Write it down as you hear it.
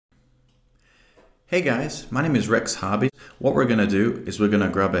Hey guys, my name is Rex Harvey. What we're going to do is we're going to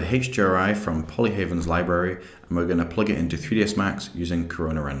grab a HDRI from Polyhaven's library and we're going to plug it into 3ds Max using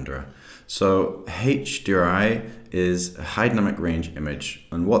Corona Renderer. So HDRI is a high dynamic range image,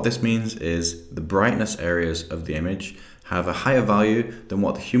 and what this means is the brightness areas of the image have a higher value than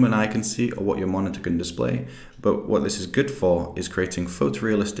what the human eye can see or what your monitor can display. But what this is good for is creating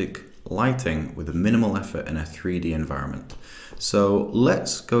photorealistic lighting with a minimal effort in a 3D environment. So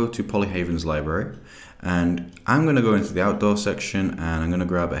let's go to Polyhaven's library, and I'm going to go into the outdoor section and I'm going to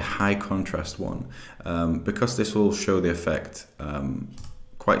grab a high contrast one because this will show the effect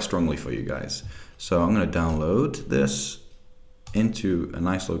quite strongly for you guys. So I'm going to download this into a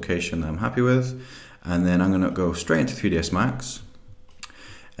nice location that I'm happy with, and then I'm going to go straight into 3ds Max.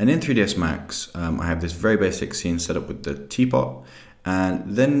 And in 3ds Max I have this very basic scene set up with the teapot,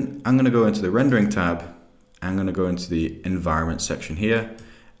 and then I'm going to go into the rendering tab. I'm going to go into the environment section here,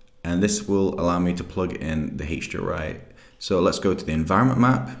 and this will allow me to plug in the HDRI. So let's go to the environment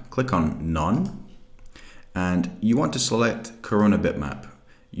map, click on none, and you want to select Corona bitmap.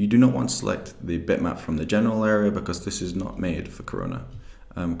 You do not want to select the bitmap from the general area because this is not made for Corona.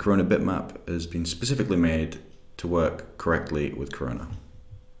 Corona bitmap has been specifically made to work correctly with Corona.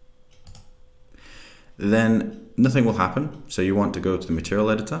 Then nothing will happen, so you want to go to the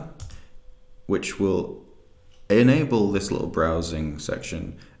material editor, which will enable this little browsing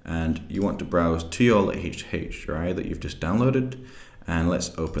section, and you want to browse to your HDRI that you've just downloaded, and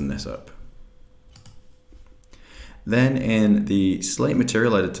let's open this up. Then in the Slate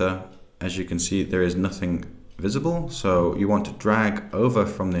material editor, as you can see, there is nothing visible, so you want to drag over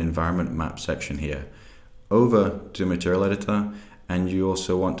from the environment map section here over to material editor, and you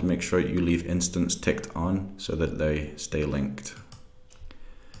also want to make sure you leave instance ticked on so that they stay linked.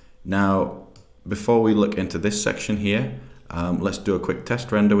 Now, before we look into this section here, let's do a quick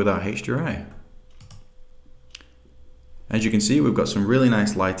test render with our HDRI. As you can see, we've got some really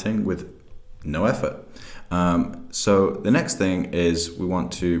nice lighting with no effort. So the next thing is we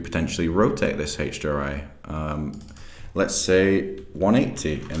want to potentially rotate this HDRI. Let's say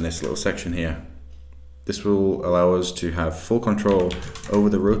 180 in this little section here. This will allow us to have full control over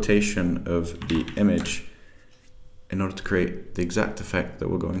the rotation of the image in order to create the exact effect that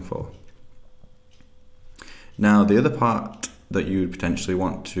we're going for. Now, the other part that you would potentially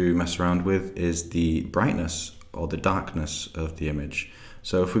want to mess around with is the brightness or the darkness of the image.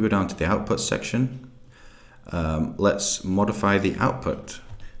 So if we go down to the output section, let's modify the output.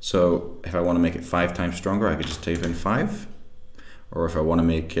 So if I want to make it 5 times stronger, I could just type in 5. Or if I want to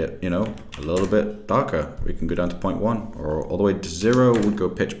make it, a little bit darker, we can go down to 0.1, or all the way to 0 would go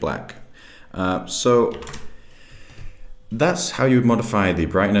pitch black. So that's how you would modify the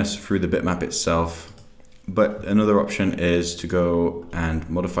brightness through the bitmap itself. But another option is to go and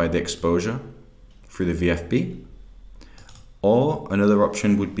modify the exposure through the VFB. Or another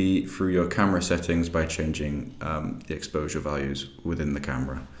option would be through your camera settings by changing the exposure values within the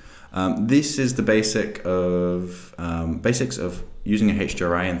camera. This is the basics of using a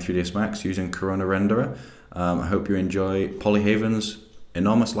HDRI in 3ds Max using Corona Renderer. I hope you enjoy Polyhaven's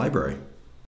enormous library.